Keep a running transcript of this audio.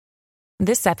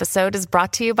This episode is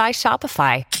brought to you by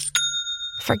Shopify.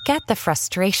 Forget the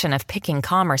frustration of picking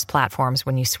commerce platforms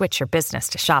when you switch your business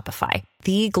to Shopify,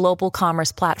 the global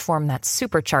commerce platform that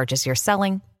supercharges your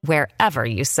selling wherever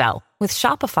you sell. With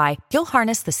Shopify, you'll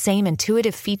harness the same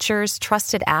intuitive features,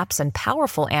 trusted apps, and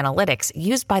powerful analytics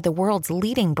used by the world's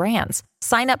leading brands.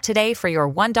 Sign up today for your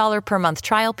 $1 per month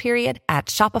trial period at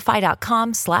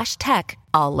shopify.com/tech,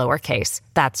 all lowercase.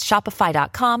 That's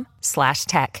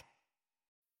shopify.com/tech.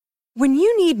 When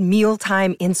you need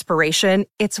mealtime inspiration,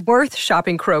 it's worth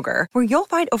shopping Kroger, where you'll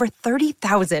find over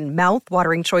 30,000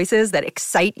 mouth-watering choices that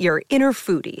excite your inner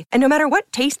foodie. And no matter what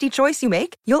tasty choice you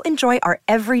make, you'll enjoy our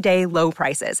everyday low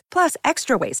prices, plus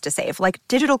extra ways to save, like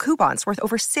digital coupons worth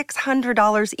over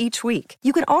 $600 each week.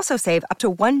 You can also save up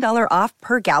to $1 off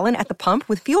per gallon at the pump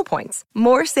with fuel points.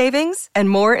 More savings and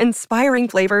more inspiring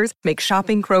flavors make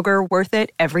shopping Kroger worth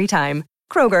it every time.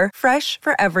 Kroger, fresh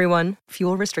for everyone.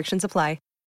 Fuel restrictions apply.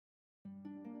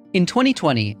 In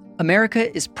 2020,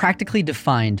 America is practically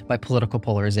defined by political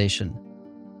polarization.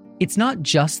 It's not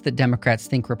just that Democrats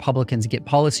think Republicans get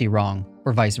policy wrong,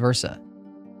 or vice versa.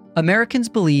 Americans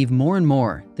believe more and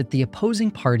more that the opposing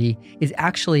party is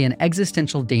actually an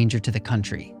existential danger to the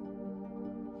country.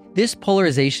 This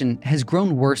polarization has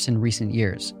grown worse in recent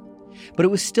years, but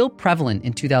it was still prevalent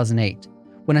in 2008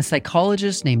 when a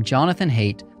psychologist named Jonathan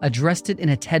Haidt addressed it in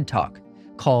a TED Talk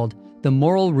called The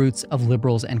Moral Roots of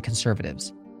Liberals and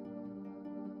Conservatives.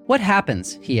 What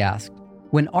happens, he asked,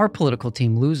 when our political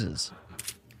team loses?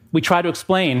 We try to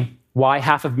explain why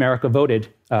half of America voted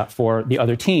for the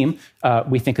other team.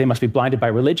 We think they must be blinded by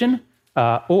religion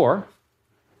or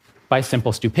by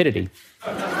simple stupidity.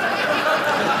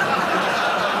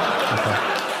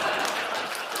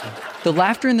 The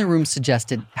laughter in the room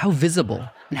suggested how visible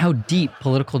and how deep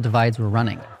political divides were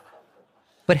running.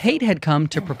 But Haidt had come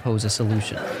to propose a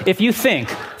solution. If you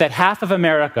think that half of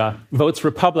America votes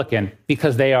Republican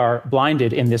because they are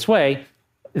blinded in this way,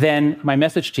 then my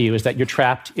message to you is that you're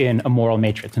trapped in a moral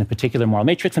matrix, in a particular moral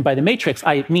matrix. And by the matrix,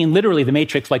 I mean literally the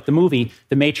matrix, like the movie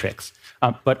The Matrix.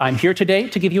 But I'm here today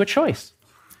to give you a choice.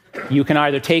 You can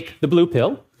either take the blue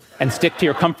pill and stick to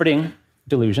your comforting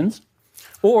delusions,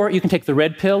 or you can take the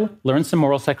red pill, learn some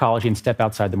moral psychology, and step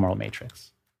outside the moral matrix.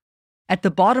 At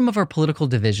the bottom of our political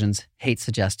divisions, Haidt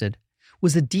suggested,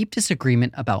 was a deep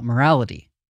disagreement about morality.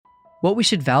 What we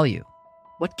should value,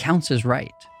 what counts as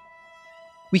right.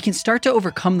 We can start to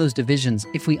overcome those divisions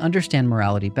if we understand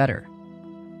morality better.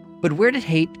 But where did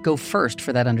Haidt go first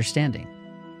for that understanding?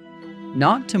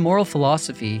 Not to moral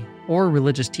philosophy or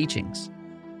religious teachings.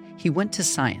 He went to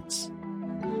science.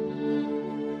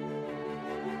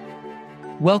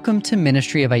 Welcome to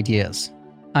Ministry of Ideas.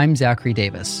 I'm Zachary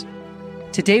Davis.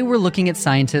 Today we're looking at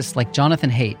scientists like Jonathan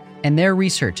Haidt and their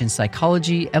research in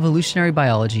psychology, evolutionary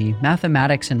biology,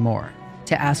 mathematics, and more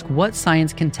to ask what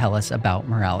science can tell us about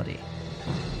morality.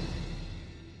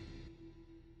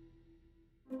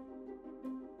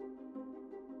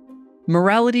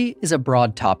 Morality is a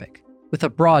broad topic with a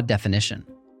broad definition.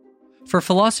 For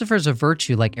philosophers of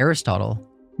virtue like Aristotle,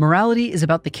 morality is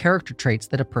about the character traits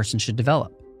that a person should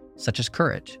develop, such as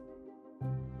courage.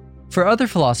 For other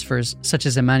philosophers, such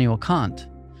as Immanuel Kant,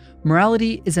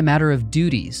 morality is a matter of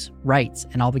duties, rights,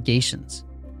 and obligations,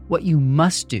 what you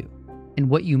must do and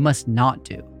what you must not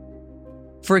do.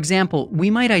 For example, we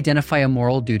might identify a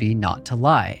moral duty not to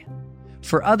lie.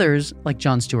 For others, like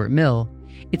John Stuart Mill,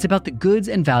 it's about the goods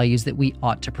and values that we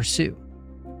ought to pursue.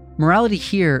 Morality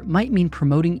here might mean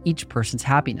promoting each person's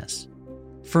happiness.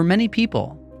 For many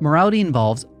people, morality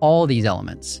involves all these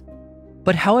elements.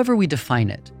 But however we define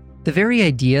it, the very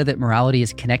idea that morality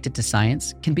is connected to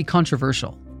science can be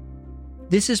controversial.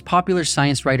 This is popular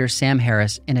science writer Sam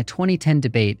Harris in a 2010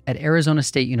 debate at Arizona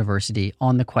State University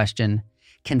on the question,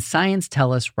 can science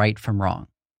tell us right from wrong?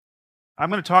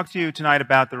 I'm going to talk to you tonight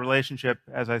about the relationship,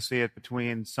 as I see it,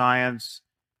 between science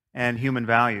and human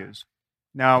values.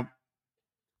 Now,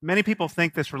 many people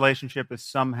think this relationship is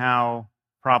somehow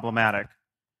problematic.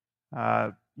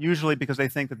 Usually because they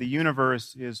think that the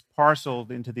universe is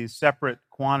parceled into these separate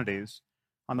quantities.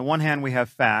 On the one hand, we have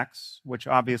facts, which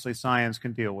obviously science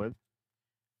can deal with.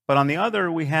 But on the other,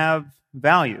 we have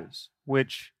values,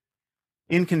 which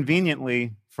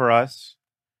inconveniently for us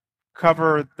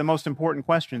cover the most important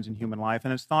questions in human life.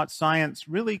 And it's thought science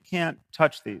really can't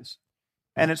touch these.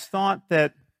 And it's thought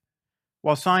that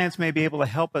while science may be able to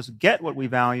help us get what we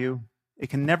value, it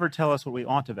can never tell us what we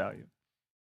ought to value.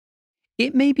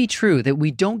 It may be true that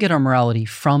we don't get our morality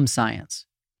from science,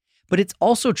 but it's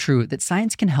also true that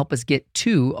science can help us get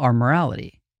to our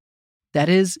morality. That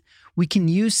is, we can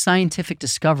use scientific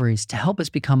discoveries to help us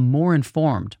become more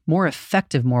informed, more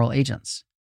effective moral agents.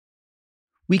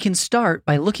 We can start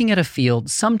by looking at a field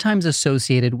sometimes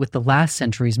associated with the last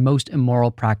century's most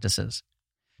immoral practices: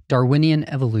 Darwinian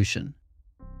evolution.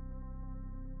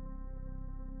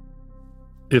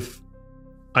 If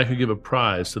I could give a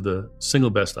prize to the single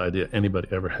best idea anybody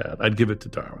ever had, I'd give it to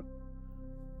Darwin.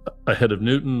 Ahead of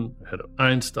Newton, ahead of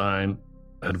Einstein,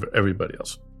 ahead of everybody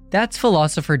else. That's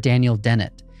philosopher Daniel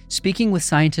Dennett, speaking with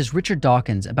scientist Richard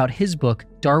Dawkins about his book,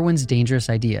 Darwin's Dangerous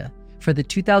Idea, for the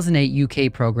 2008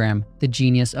 UK program, The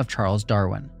Genius of Charles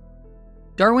Darwin.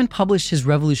 Darwin published his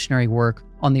revolutionary work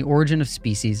On the Origin of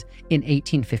Species in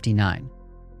 1859.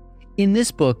 In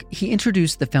this book, he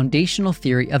introduced the foundational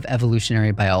theory of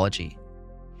evolutionary biology,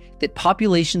 that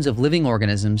populations of living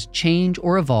organisms change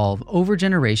or evolve over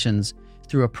generations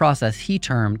through a process he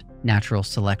termed natural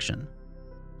selection.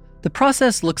 The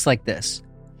process looks like this.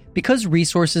 Because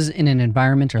resources in an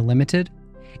environment are limited,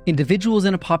 individuals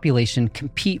in a population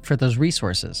compete for those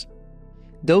resources.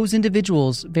 Those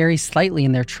individuals vary slightly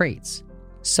in their traits.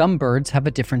 Some birds have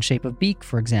a different shape of beak,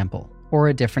 for example, or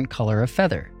a different color of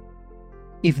feather.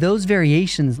 If those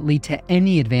variations lead to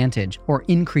any advantage or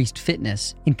increased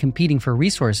fitness in competing for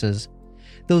resources,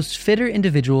 those fitter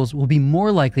individuals will be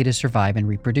more likely to survive and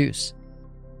reproduce.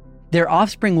 Their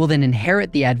offspring will then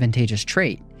inherit the advantageous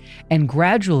trait, and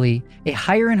gradually, a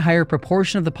higher and higher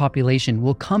proportion of the population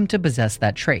will come to possess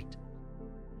that trait.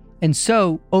 And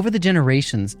so, over the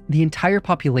generations, the entire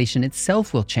population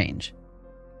itself will change.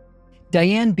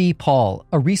 Diane B. Paul,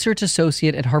 a research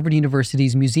associate at Harvard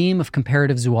University's Museum of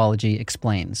Comparative Zoology,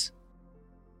 explains.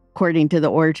 According to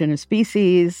The Origin of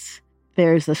Species,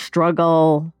 there's a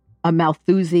struggle, a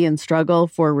Malthusian struggle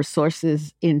for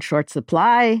resources in short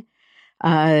supply.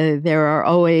 There are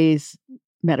always,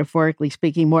 metaphorically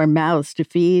speaking, more mouths to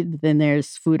feed than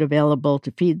there's food available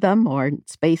to feed them, or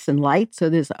space and light. So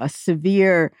there's a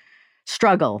severe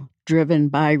struggle driven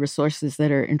by resources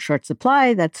that are in short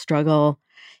supply. That struggle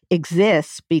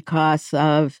exists because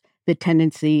of the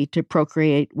tendency to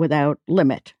procreate without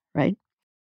limit, right?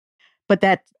 But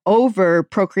that over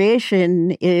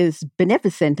procreation is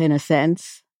beneficent in a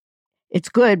sense. It's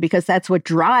good because that's what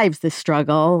drives the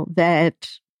struggle that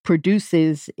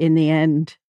produces, in the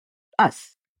end,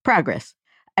 us, progress.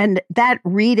 And that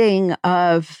reading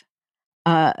of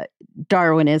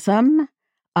Darwinism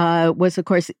was, of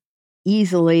course,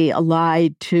 easily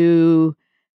allied to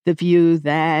the view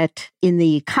that in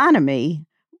the economy,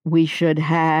 we should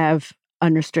have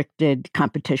unrestricted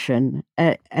competition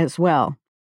as well.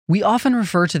 We often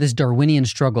refer to this Darwinian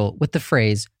struggle with the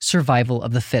phrase survival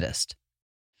of the fittest.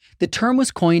 The term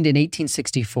was coined in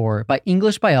 1864 by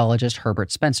English biologist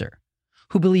Herbert Spencer,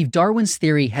 who believed Darwin's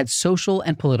theory had social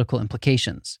and political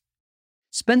implications.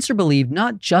 Spencer believed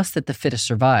not just that the fittest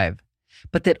survive,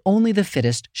 but that only the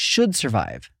fittest should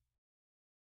survive.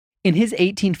 In his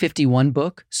 1851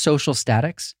 book, Social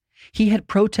Statics, he had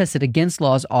protested against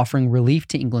laws offering relief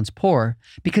to England's poor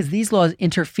because these laws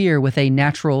interfere with a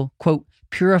natural, quote,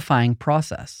 purifying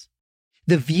process.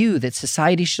 The view that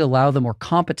society should allow the more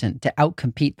competent to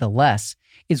outcompete the less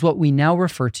is what we now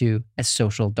refer to as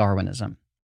social Darwinism.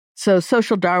 So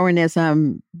social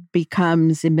Darwinism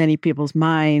becomes, in many people's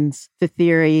minds, the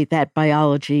theory that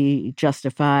biology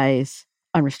justifies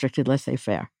unrestricted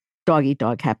laissez-faire,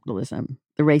 dog-eat-dog capitalism.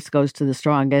 The race goes to the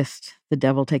strongest, the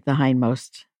devil take the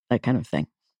hindmost, that kind of thing,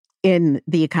 in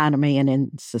the economy and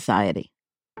in society.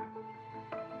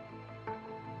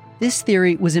 This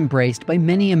theory was embraced by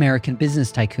many American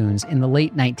business tycoons in the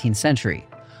late 19th century,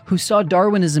 who saw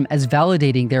Darwinism as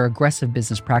validating their aggressive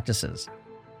business practices.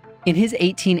 In his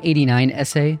 1889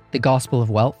 essay, The Gospel of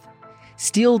Wealth,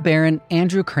 steel baron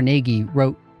Andrew Carnegie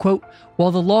wrote, quote, "While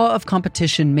the law of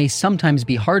competition may sometimes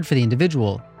be hard for the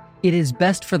individual, it is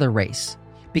best for the race,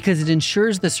 because it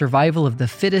ensures the survival of the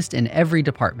fittest in every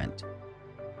department."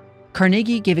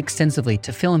 Carnegie gave extensively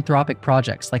to philanthropic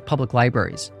projects like public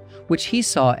libraries, which he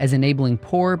saw as enabling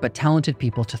poor but talented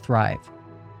people to thrive.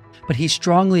 But he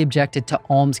strongly objected to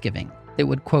almsgiving that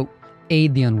would, quote,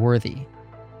 aid the unworthy.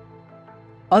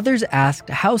 Others asked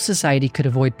how society could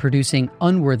avoid producing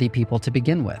unworthy people to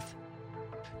begin with.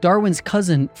 Darwin's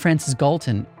cousin, Francis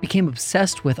Galton, became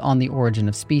obsessed with On the Origin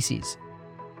of Species.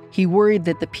 He worried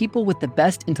that the people with the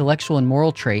best intellectual and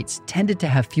moral traits tended to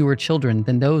have fewer children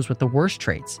than those with the worst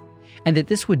traits, and that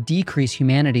this would decrease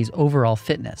humanity's overall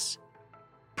fitness.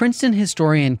 Princeton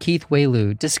historian Keith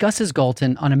Wailoo discusses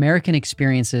Galton on American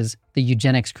Experience's The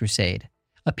Eugenics Crusade,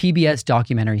 a PBS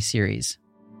documentary series.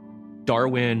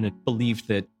 Darwin believed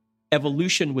that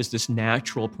evolution was this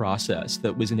natural process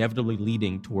that was inevitably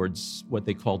leading towards what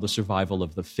they called the survival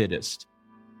of the fittest.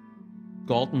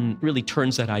 Galton really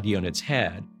turns that idea on its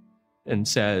head and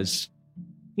says,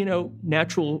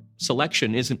 natural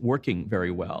selection isn't working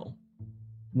very well.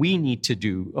 We need to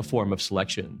do a form of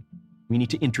selection. We need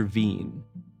to intervene.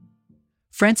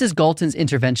 Francis Galton's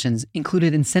interventions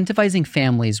included incentivizing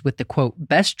families with the, quote,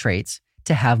 best traits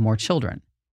to have more children.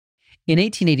 In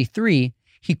 1883,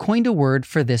 he coined a word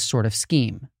for this sort of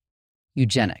scheme: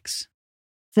 eugenics.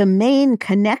 The main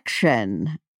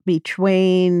connection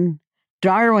between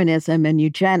Darwinism and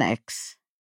eugenics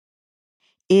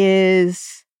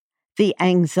is the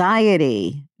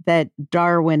anxiety that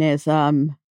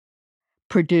Darwinism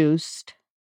produced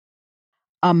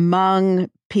among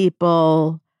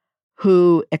people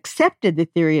who accepted the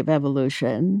theory of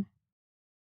evolution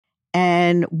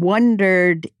and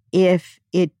wondered if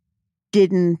it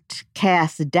didn't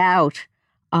cast doubt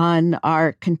on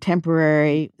our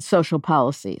contemporary social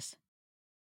policies.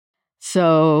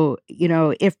 So,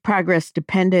 if progress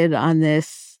depended on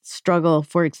this struggle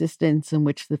for existence in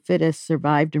which the fittest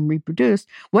survived and reproduced,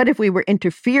 what if we were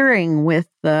interfering with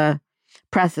the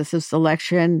process of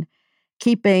selection,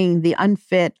 keeping the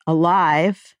unfit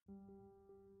alive?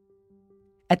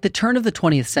 At the turn of the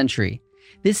 20th century,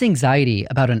 this anxiety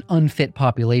about an unfit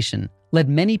population led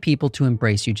many people to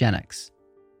embrace eugenics.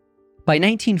 By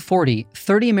 1940,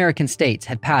 30 American states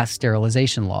had passed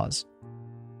sterilization laws.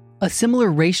 A similar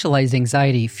racialized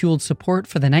anxiety fueled support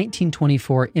for the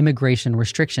 1924 Immigration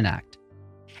Restriction Act.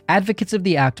 Advocates of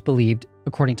the act believed,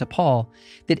 according to Paul,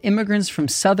 that immigrants from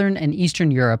Southern and Eastern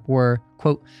Europe were,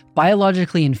 quote,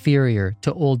 biologically inferior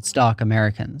to old stock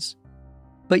Americans.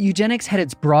 But eugenics had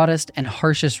its broadest and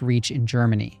harshest reach in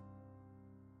Germany.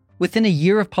 Within a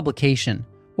year of publication,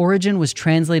 Origin was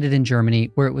translated in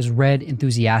Germany, where it was read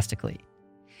enthusiastically.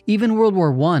 Even World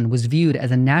War I was viewed as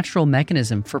a natural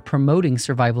mechanism for promoting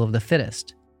survival of the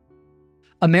fittest.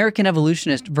 American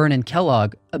evolutionist Vernon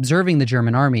Kellogg, observing the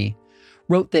German army,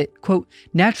 wrote that, quote,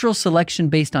 natural selection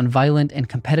based on violent and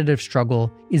competitive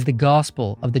struggle is the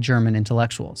gospel of the German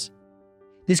intellectuals.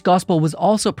 This gospel was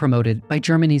also promoted by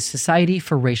Germany's Society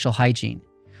for Racial Hygiene,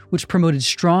 which promoted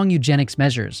strong eugenics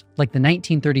measures like the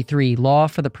 1933 Law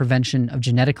for the Prevention of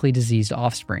Genetically Diseased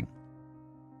Offspring.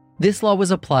 This law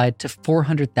was applied to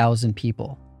 400,000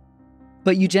 people.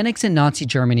 But eugenics in Nazi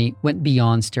Germany went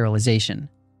beyond sterilization.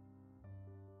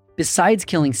 Besides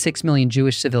killing 6 million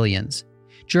Jewish civilians,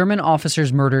 German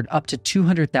officers murdered up to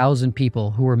 200,000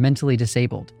 people who were mentally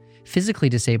disabled, physically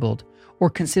disabled, or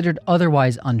considered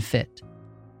otherwise unfit.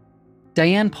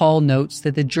 Diane Paul notes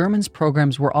that the Germans'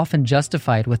 programs were often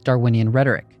justified with Darwinian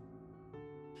rhetoric.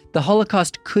 The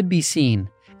Holocaust could be seen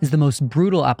as the most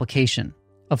brutal application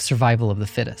of survival of the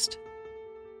fittest.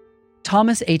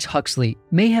 Thomas H. Huxley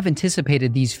may have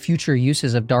anticipated these future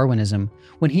uses of Darwinism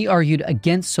when he argued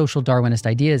against social Darwinist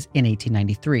ideas in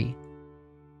 1893.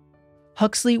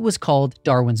 Huxley was called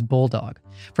Darwin's bulldog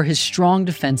for his strong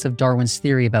defense of Darwin's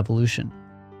theory of evolution.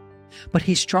 But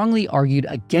he strongly argued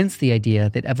against the idea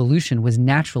that evolution was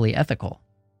naturally ethical.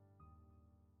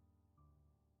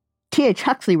 T.H.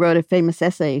 Huxley wrote a famous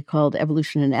essay called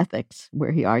Evolution and Ethics,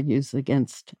 where he argues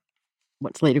against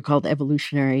what's later called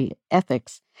evolutionary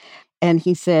ethics. And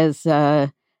he says,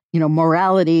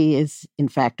 morality is, in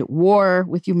fact, at war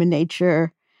with human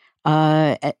nature.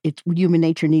 Human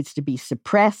nature needs to be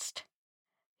suppressed.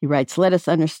 He writes, let us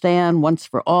understand once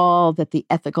for all that the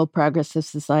ethical progress of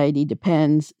society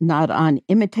depends not on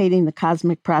imitating the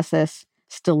cosmic process,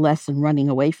 still less in running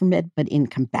away from it, but in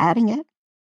combating it.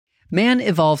 Man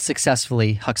evolved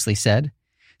successfully, Huxley said,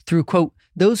 through, quote,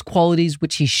 those qualities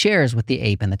which he shares with the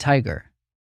ape and the tiger.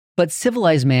 But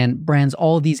civilized man brands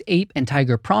all these ape and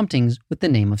tiger promptings with the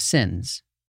name of sins.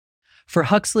 For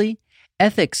Huxley,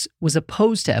 ethics was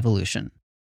opposed to evolution.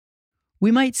 We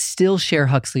might still share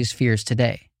Huxley's fears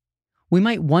today. We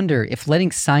might wonder if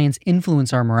letting science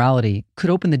influence our morality could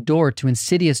open the door to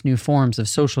insidious new forms of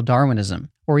social Darwinism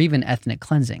or even ethnic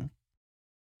cleansing.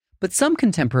 But some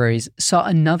contemporaries saw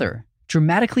another,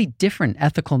 dramatically different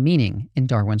ethical meaning in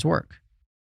Darwin's work.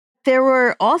 There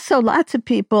were also lots of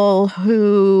people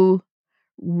who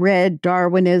read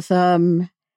Darwinism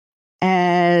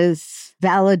as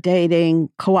validating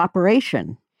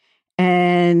cooperation.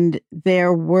 And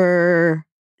there were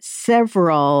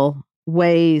several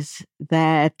ways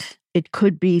that it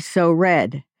could be so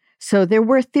read. So there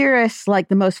were theorists, like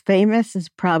the most famous is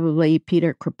probably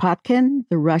Peter Kropotkin,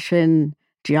 the Russian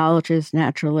geologist,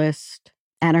 naturalist,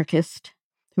 anarchist,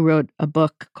 who wrote a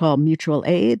book called Mutual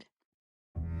Aid.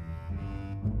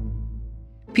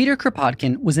 Peter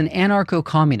Kropotkin was an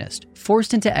anarcho-communist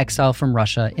forced into exile from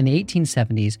Russia in the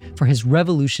 1870s for his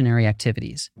revolutionary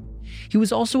activities. He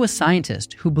was also a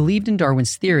scientist who believed in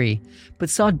Darwin's theory, but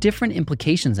saw different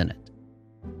implications in it.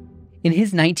 In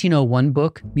his 1901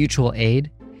 book, Mutual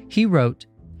Aid, he wrote,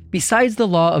 Besides the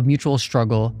law of mutual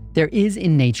struggle, there is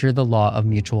in nature the law of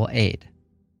mutual aid.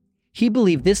 He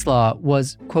believed this law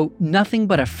was, quote, nothing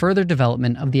but a further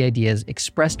development of the ideas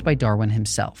expressed by Darwin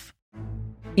himself.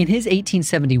 In his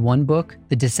 1871 book,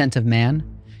 The Descent of Man,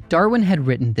 Darwin had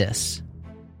written this.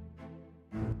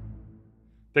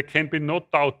 There can be no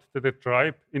doubt that a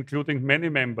tribe, including many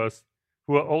members,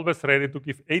 who are always ready to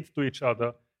give aid to each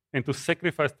other and to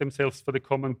sacrifice themselves for the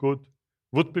common good,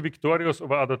 would be victorious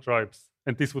over other tribes,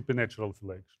 and this would be natural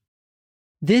selection.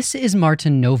 This is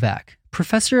Martin Nowak,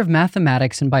 professor of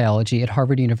mathematics and biology at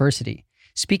Harvard University,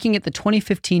 speaking at the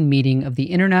 2015 meeting of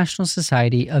the International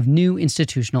Society of New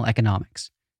Institutional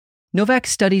Economics. Nowak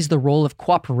studies the role of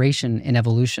cooperation in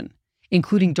evolution,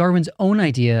 including Darwin's own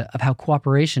idea of how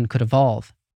cooperation could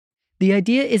evolve. The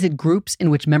idea is that groups in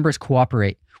which members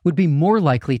cooperate would be more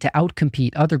likely to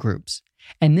outcompete other groups,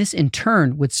 and this in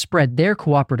turn would spread their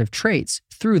cooperative traits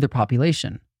through the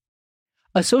population.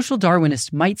 A social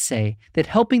Darwinist might say that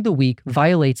helping the weak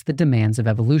violates the demands of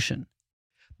evolution.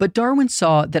 But Darwin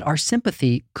saw that our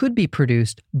sympathy could be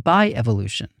produced by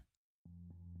evolution.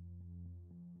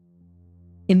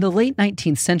 In the late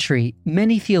 19th century,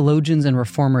 many theologians and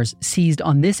reformers seized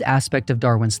on this aspect of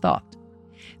Darwin's thought.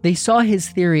 They saw his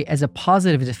theory as a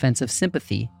positive defense of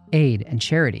sympathy, aid, and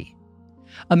charity.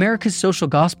 America's social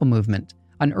gospel movement,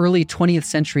 an early 20th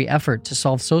century effort to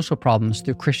solve social problems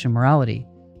through Christian morality,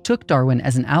 took Darwin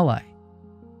as an ally.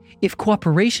 If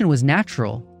cooperation was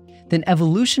natural, then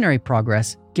evolutionary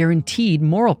progress guaranteed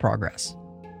moral progress.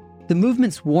 The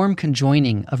movement's warm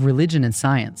conjoining of religion and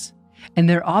science, and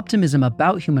their optimism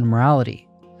about human morality,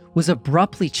 was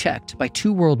abruptly checked by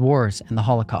 2 world wars and the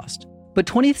Holocaust. But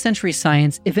 20th century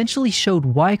science eventually showed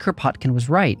why Kropotkin was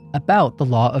right about the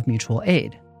law of mutual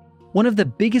aid. One of the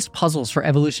biggest puzzles for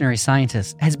evolutionary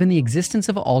scientists has been the existence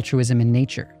of altruism in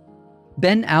nature.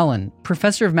 Ben Allen,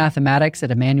 professor of mathematics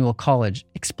at Emmanuel College,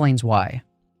 explains why.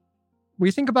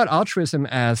 We think about altruism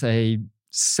as a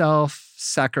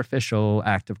self-sacrificial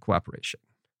act of cooperation.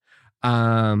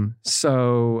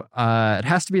 So it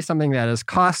has to be something that is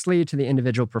costly to the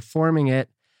individual performing it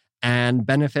and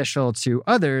beneficial to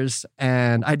others,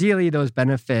 and ideally those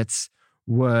benefits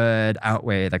would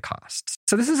outweigh the costs.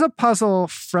 So this is a puzzle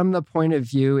from the point of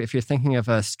view, if you're thinking of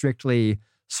a strictly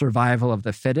survival of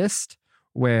the fittest,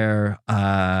 where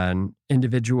an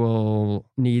individual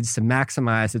needs to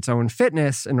maximize its own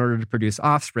fitness in order to produce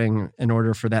offspring, in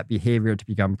order for that behavior to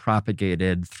become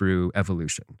propagated through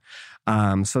evolution.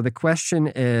 So the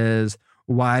question is,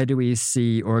 why do we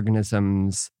see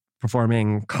organisms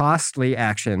performing costly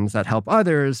actions that help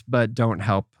others but don't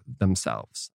help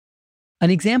themselves? An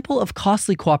example of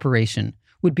costly cooperation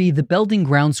would be the Belding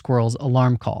ground squirrel's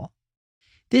alarm call.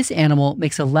 This animal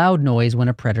makes a loud noise when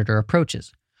a predator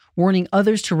approaches, warning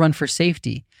others to run for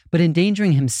safety, but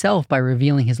endangering himself by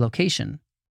revealing his location.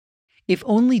 If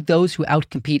only those who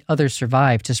outcompete others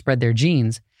survive to spread their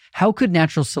genes, how could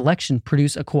natural selection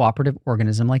produce a cooperative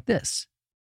organism like this?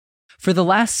 For the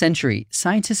last century,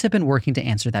 scientists have been working to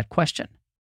answer that question.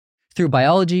 Through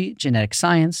biology, genetic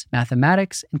science,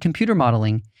 mathematics, and computer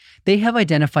modeling, they have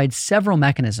identified several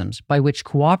mechanisms by which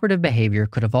cooperative behavior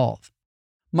could evolve.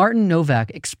 Martin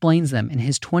Nowak explains them in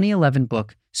his 2011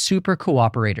 book, Super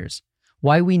Cooperators: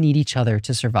 Why We Need Each Other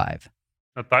to Survive.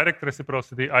 Now, direct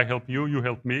reciprocity, I help you, you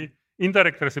help me.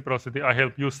 Indirect reciprocity, I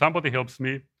help you, somebody helps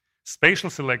me. Spatial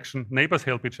selection, neighbors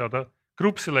help each other.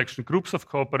 Group selection, groups of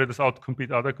cooperators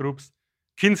outcompete other groups.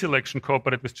 Kin selection,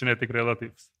 cooperate with genetic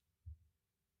relatives.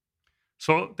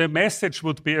 So the message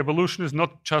would be evolution is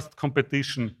not just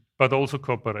competition, but also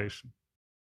cooperation.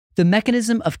 The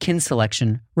mechanism of kin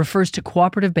selection refers to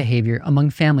cooperative behavior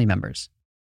among family members.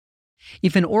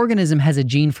 If an organism has a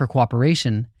gene for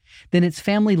cooperation, then its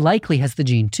family likely has the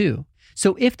gene too.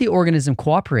 So if the organism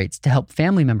cooperates to help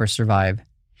family members survive,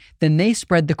 then they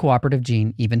spread the cooperative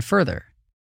gene even further.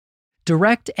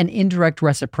 Direct and indirect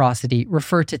reciprocity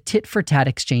refer to tit-for-tat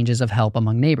exchanges of help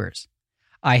among neighbors.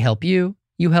 I help you,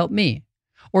 you help me.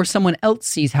 Or someone else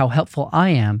sees how helpful I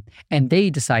am, and they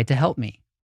decide to help me.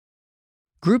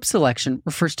 Group selection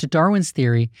refers to Darwin's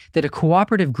theory that a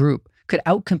cooperative group could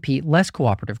outcompete less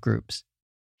cooperative groups.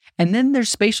 And then there's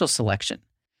spatial selection,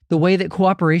 the way that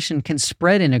cooperation can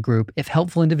spread in a group if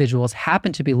helpful individuals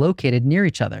happen to be located near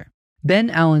each other. Ben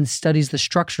Allen studies the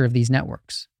structure of these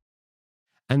networks.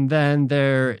 And then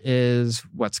there is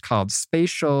what's called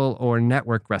spatial or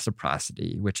network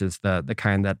reciprocity, which is the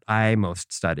kind that I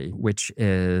most study, which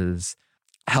is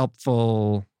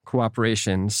helpful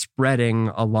cooperation spreading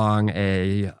along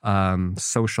a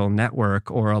social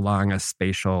network or along a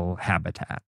spatial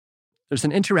habitat. There's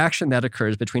an interaction that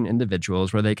occurs between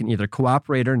individuals where they can either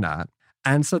cooperate or not.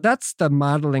 And so that's the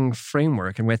modeling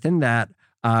framework. And within that,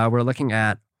 we're looking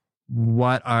at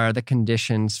what are the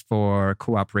conditions for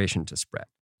cooperation to spread.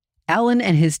 Alan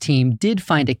and his team did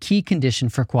find a key condition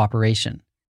for cooperation.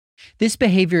 This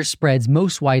behavior spreads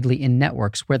most widely in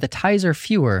networks where the ties are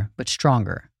fewer but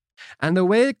stronger. And the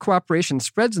way cooperation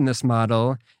spreads in this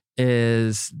model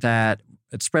is that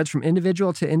it spreads from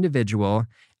individual to individual.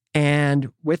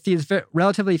 And with these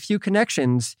relatively few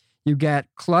connections, you get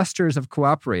clusters of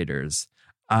cooperators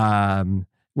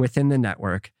within the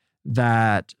network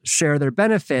that share their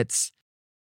benefits.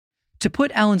 To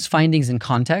put Alan's findings in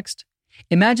context,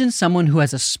 imagine someone who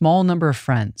has a small number of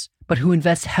friends, but who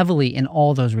invests heavily in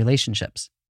all those relationships.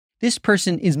 This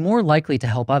person is more likely to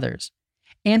help others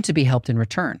and to be helped in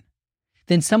return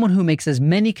than someone who makes as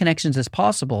many connections as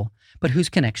possible, but whose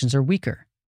connections are weaker.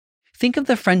 Think of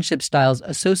the friendship styles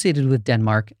associated with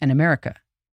Denmark and America.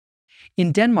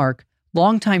 In Denmark,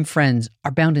 longtime friends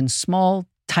are bound in small,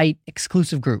 tight,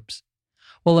 exclusive groups,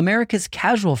 while America's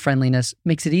casual friendliness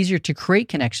makes it easier to create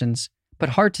connections, but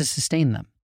hard to sustain them.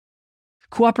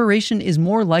 Cooperation is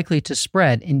more likely to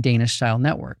spread in Danish-style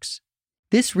networks.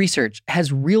 This research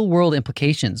has real-world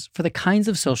implications for the kinds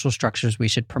of social structures we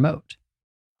should promote.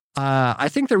 I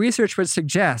think the research would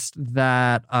suggest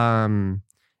that,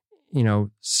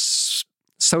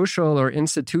 social or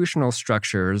institutional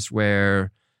structures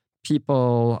where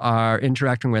people are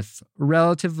interacting with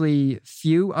relatively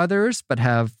few others, but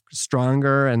have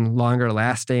stronger and longer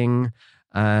lasting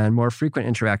and more frequent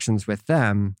interactions with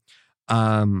them,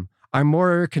 are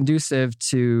more conducive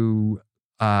to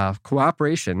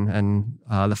cooperation and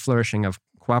the flourishing of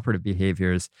cooperative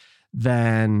behaviors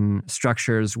than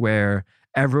structures where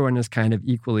everyone is kind of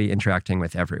equally interacting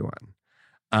with everyone.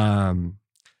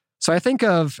 So I think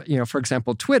of, for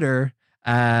example, Twitter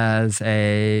as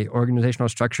a organizational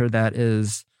structure that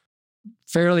is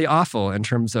fairly awful in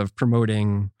terms of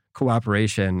promoting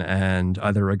cooperation and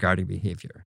other regarding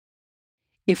behavior.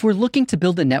 If we're looking to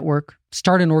build a network,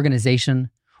 start an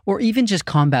organization, or even just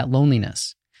combat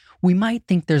loneliness, we might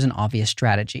think there's an obvious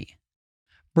strategy.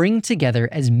 Bring together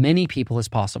as many people as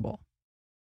possible.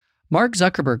 Mark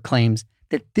Zuckerberg claims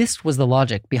that this was the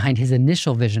logic behind his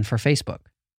initial vision for Facebook.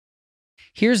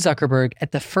 Here's Zuckerberg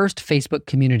at the first Facebook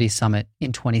Community Summit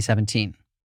in 2017.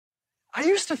 I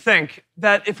used to think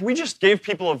that if we just gave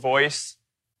people a voice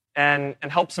and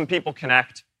helped some people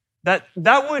connect, that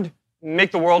would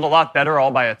make the world a lot better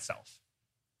all by itself.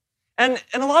 And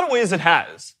in a lot of ways it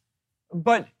has.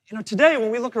 But today,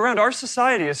 when we look around, our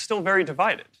society is still very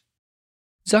divided.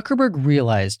 Zuckerberg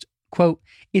realized, quote,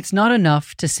 "It's not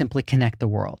enough to simply connect the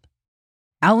world."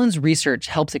 Alan's research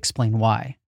helps explain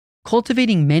why.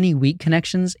 Cultivating many weak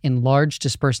connections in large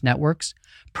dispersed networks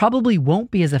probably won't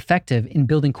be as effective in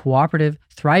building cooperative,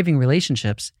 thriving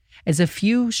relationships as a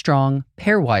few strong,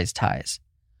 pairwise ties,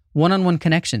 one-on-one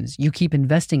connections you keep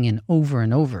investing in over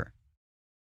and over.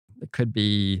 It could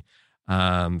be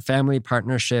family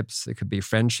partnerships, it could be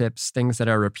friendships, things that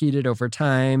are repeated over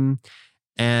time,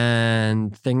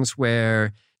 and things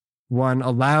where one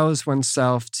allows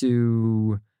oneself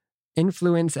to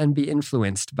influence and be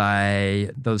influenced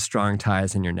by those strong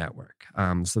ties in your network,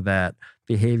 so that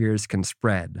behaviors can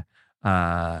spread,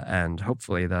 and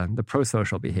hopefully the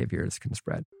pro-social behaviors can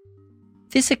spread.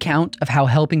 This account of how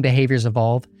helping behaviors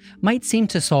evolve might seem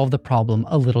to solve the problem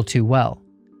a little too well.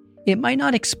 It might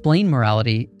not explain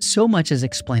morality so much as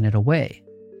explain it away.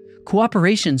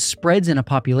 Cooperation spreads in a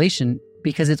population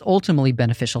because it's ultimately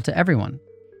beneficial to everyone.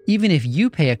 Even if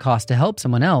you pay a cost to help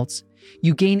someone else,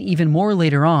 you gain even more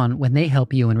later on when they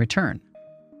help you in return.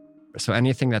 So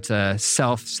anything that's a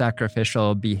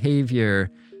self-sacrificial behavior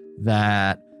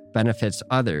that benefits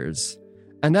others.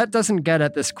 And that doesn't get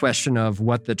at this question of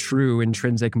what the true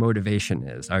intrinsic motivation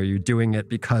is. Are you doing it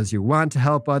because you want to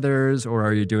help others, or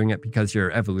are you doing it because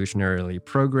you're evolutionarily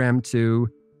programmed to?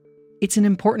 It's an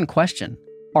important question.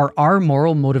 Are our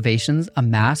moral motivations a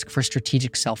mask for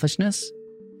strategic selfishness?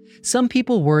 Some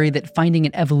people worry that finding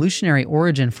an evolutionary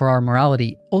origin for our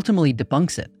morality ultimately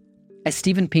debunks it. As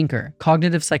Steven Pinker,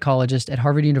 cognitive psychologist at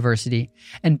Harvard University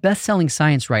and best-selling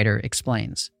science writer,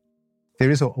 explains. There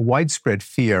is a widespread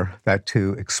fear that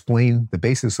to explain the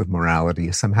basis of morality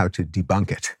is somehow to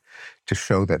debunk it, to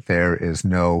show that there is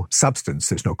no substance,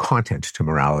 there's no content to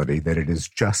morality, that it is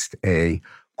just a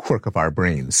quirk of our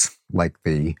brains, like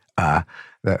the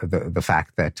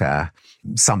fact that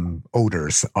some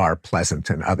odors are pleasant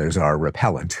and others are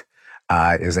repellent,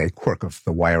 is a quirk of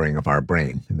the wiring of our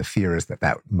brain. And the fear is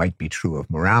that might be true of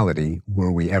morality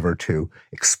were we ever to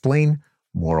explain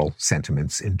moral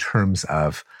sentiments in terms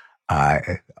of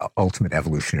ultimate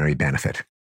evolutionary benefit.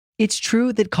 It's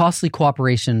true that costly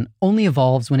cooperation only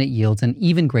evolves when it yields an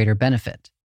even greater benefit.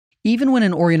 Even when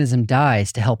an organism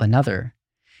dies to help another,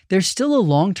 there's still a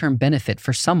long-term benefit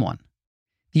for someone,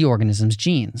 the organism's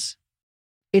genes.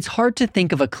 It's hard to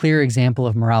think of a clearer example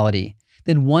of morality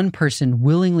than one person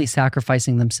willingly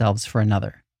sacrificing themselves for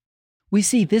another. We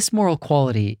see this moral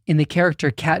quality in the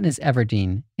character Katniss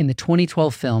Everdeen in the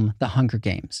 2012 film The Hunger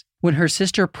Games. When her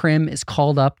sister Prim is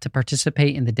called up to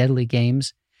participate in the deadly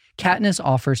games, Katniss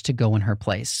offers to go in her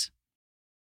place.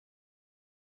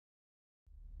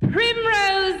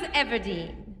 Primrose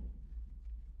Everdeen.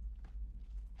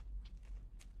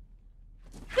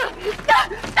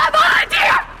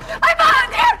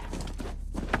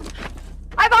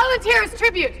 I volunteer as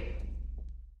tribute!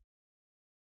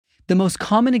 The most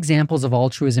common examples of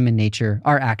altruism in nature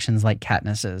are actions like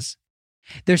Katniss's.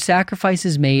 They're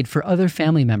sacrifices made for other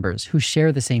family members who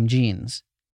share the same genes.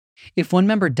 If one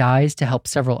member dies to help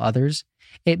several others,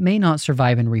 it may not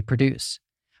survive and reproduce,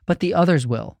 but the others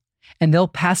will, and they'll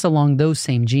pass along those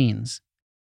same genes.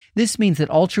 This means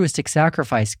that altruistic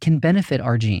sacrifice can benefit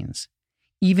our genes,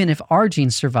 even if our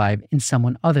genes survive in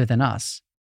someone other than us.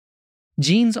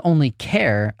 Genes only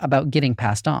care about getting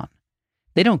passed on.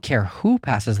 They don't care who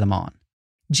passes them on.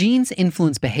 Genes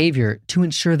influence behavior to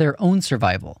ensure their own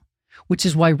survival, which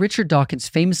is why Richard Dawkins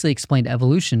famously explained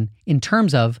evolution in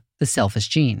terms of the selfish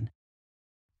gene.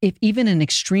 If even an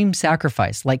extreme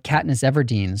sacrifice like Katniss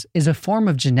Everdeen's is a form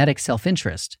of genetic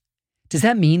self-interest, does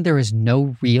that mean there is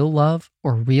no real love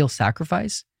or real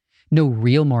sacrifice? No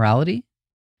real morality?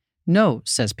 No,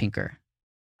 says Pinker.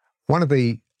 One of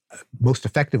the most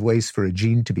effective ways for a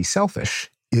gene to be selfish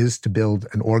is to build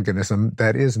an organism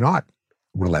that is not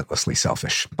relentlessly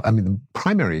selfish. I mean, the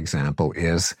primary example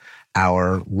is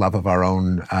our love of our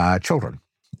own children.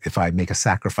 If I make a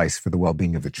sacrifice for the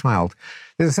well-being of the child,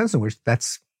 there's a sense in which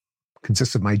that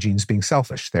consists of my genes being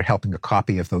selfish. They're helping a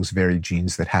copy of those very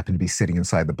genes that happen to be sitting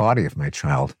inside the body of my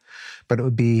child. But it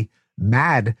would be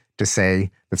mad to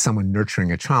say that someone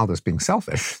nurturing a child is being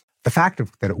selfish. The fact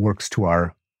that it works to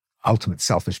our ultimate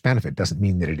selfish benefit doesn't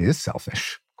mean that it is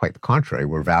selfish. Quite the contrary,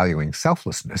 we're valuing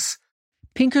selflessness.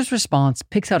 Pinker's response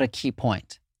picks out a key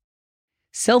point.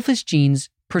 Selfish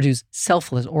genes produce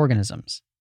selfless organisms.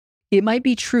 It might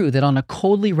be true that on a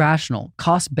coldly rational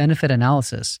cost-benefit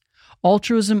analysis,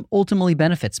 altruism ultimately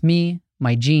benefits me,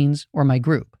 my genes, or my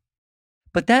group.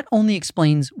 But that only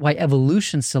explains why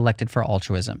evolution selected for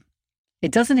altruism.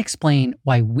 It doesn't explain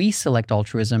why we select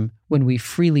altruism when we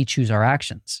freely choose our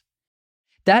actions.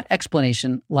 That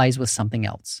explanation lies with something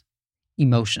else: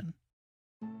 emotion.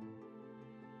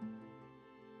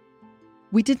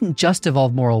 We didn't just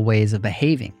evolve moral ways of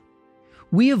behaving.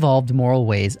 We evolved moral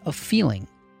ways of feeling.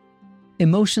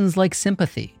 Emotions like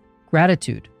sympathy,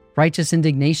 gratitude, righteous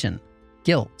indignation,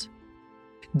 guilt.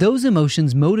 Those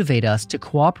emotions motivate us to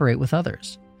cooperate with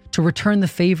others, to return the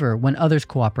favor when others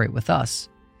cooperate with us,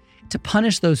 to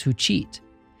punish those who cheat,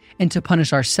 and to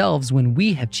punish ourselves when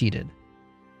we have cheated.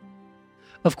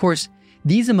 Of course,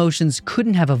 these emotions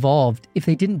couldn't have evolved if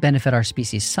they didn't benefit our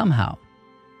species somehow.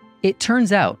 It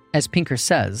turns out, as Pinker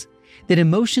says, that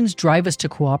emotions drive us to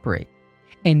cooperate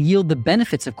and yield the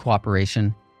benefits of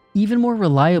cooperation even more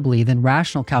reliably than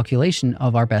rational calculation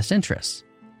of our best interests.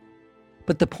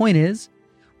 But the point is,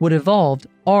 what evolved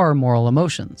are moral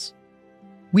emotions.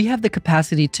 We have the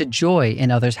capacity to joy in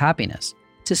others' happiness,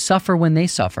 to suffer when they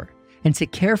suffer, and to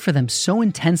care for them so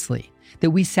intensely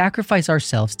that we sacrifice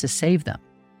ourselves to save them.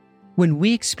 When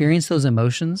we experience those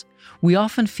emotions, we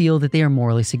often feel that they are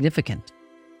morally significant.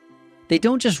 They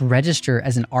don't just register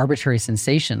as an arbitrary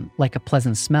sensation like a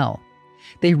pleasant smell.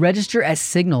 They register as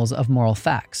signals of moral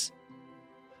facts.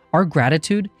 Our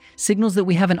gratitude signals that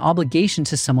we have an obligation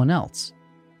to someone else.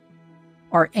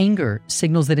 Our anger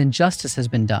signals that injustice has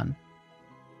been done.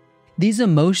 These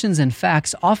emotions and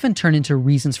facts often turn into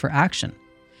reasons for action,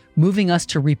 moving us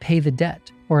to repay the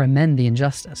debt or amend the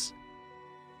injustice.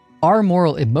 Our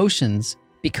moral emotions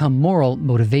become moral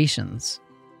motivations.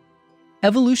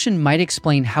 Evolution might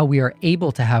explain how we are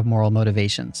able to have moral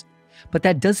motivations, but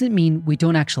that doesn't mean we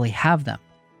don't actually have them.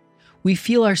 We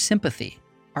feel our sympathy,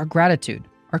 our gratitude,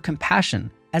 our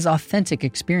compassion as authentic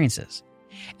experiences,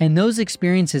 and those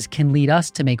experiences can lead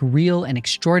us to make real and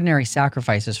extraordinary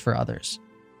sacrifices for others.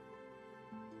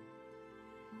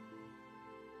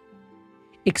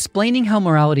 Explaining how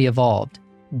morality evolved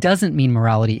doesn't mean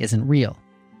morality isn't real,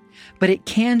 but it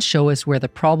can show us where the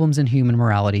problems in human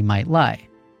morality might lie.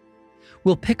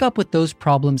 We'll pick up with those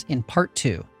problems in Part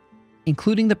 2,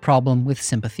 including the problem with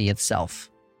sympathy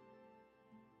itself.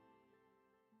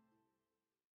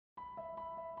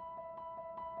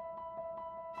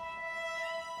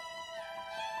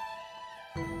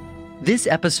 This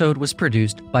episode was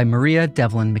produced by Maria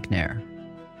Devlin McNair.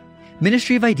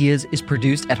 Ministry of Ideas is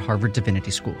produced at Harvard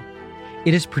Divinity School.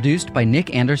 It is produced by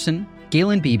Nick Anderson,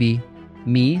 Galen Beebe,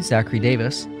 me, Zachary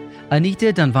Davis,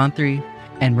 Anita Dhanvantri,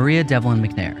 and Maria Devlin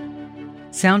McNair.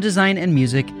 Sound design and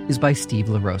music is by Steve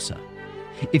LaRosa.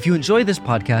 If you enjoy this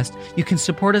podcast, you can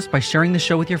support us by sharing the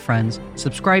show with your friends,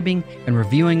 subscribing, and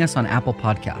reviewing us on Apple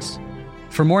Podcasts.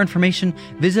 For more information,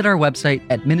 visit our website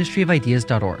at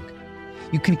ministryofideas.org.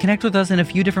 You can connect with us in a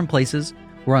few different places.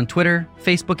 We're on Twitter,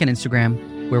 Facebook, and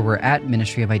Instagram, where we're at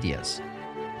Ministry of Ideas.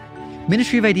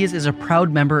 Ministry of Ideas is a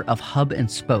proud member of Hub and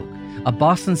Spoke, a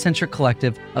Boston-centric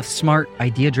collective of smart,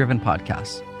 idea-driven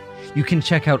podcasts. You can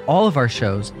check out all of our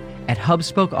shows at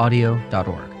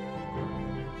hubspokeaudio.org.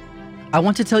 I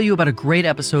want to tell you about a great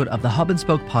episode of the Hub and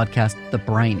Spoke podcast, The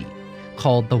Briny,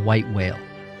 called The White Whale.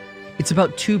 It's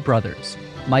about two brothers,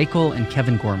 Michael and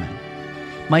Kevin Gorman.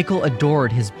 Michael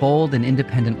adored his bold and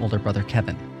independent older brother,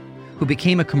 Kevin, who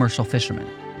became a commercial fisherman.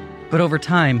 But over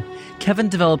time, Kevin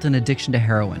developed an addiction to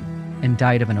heroin and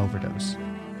died of an overdose.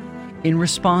 In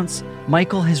response,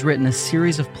 Michael has written a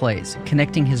series of plays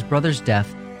connecting his brother's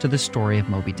death to the story of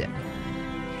Moby Dick.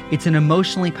 It's an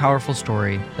emotionally powerful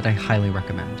story that I highly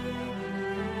recommend.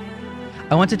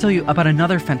 I want to tell you about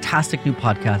another fantastic new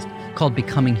podcast called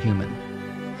Becoming Human.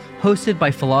 Hosted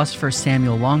by philosopher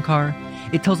Samuel Longcar,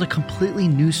 it tells a completely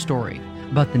new story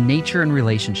about the nature and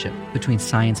relationship between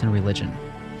science and religion,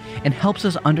 and helps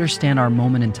us understand our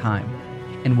moment in time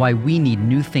and why we need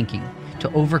new thinking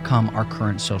to overcome our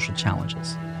current social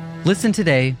challenges. Listen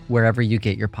today wherever you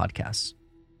get your podcasts.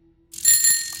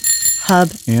 Hub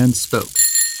and Spoke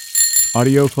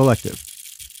Audio Collective.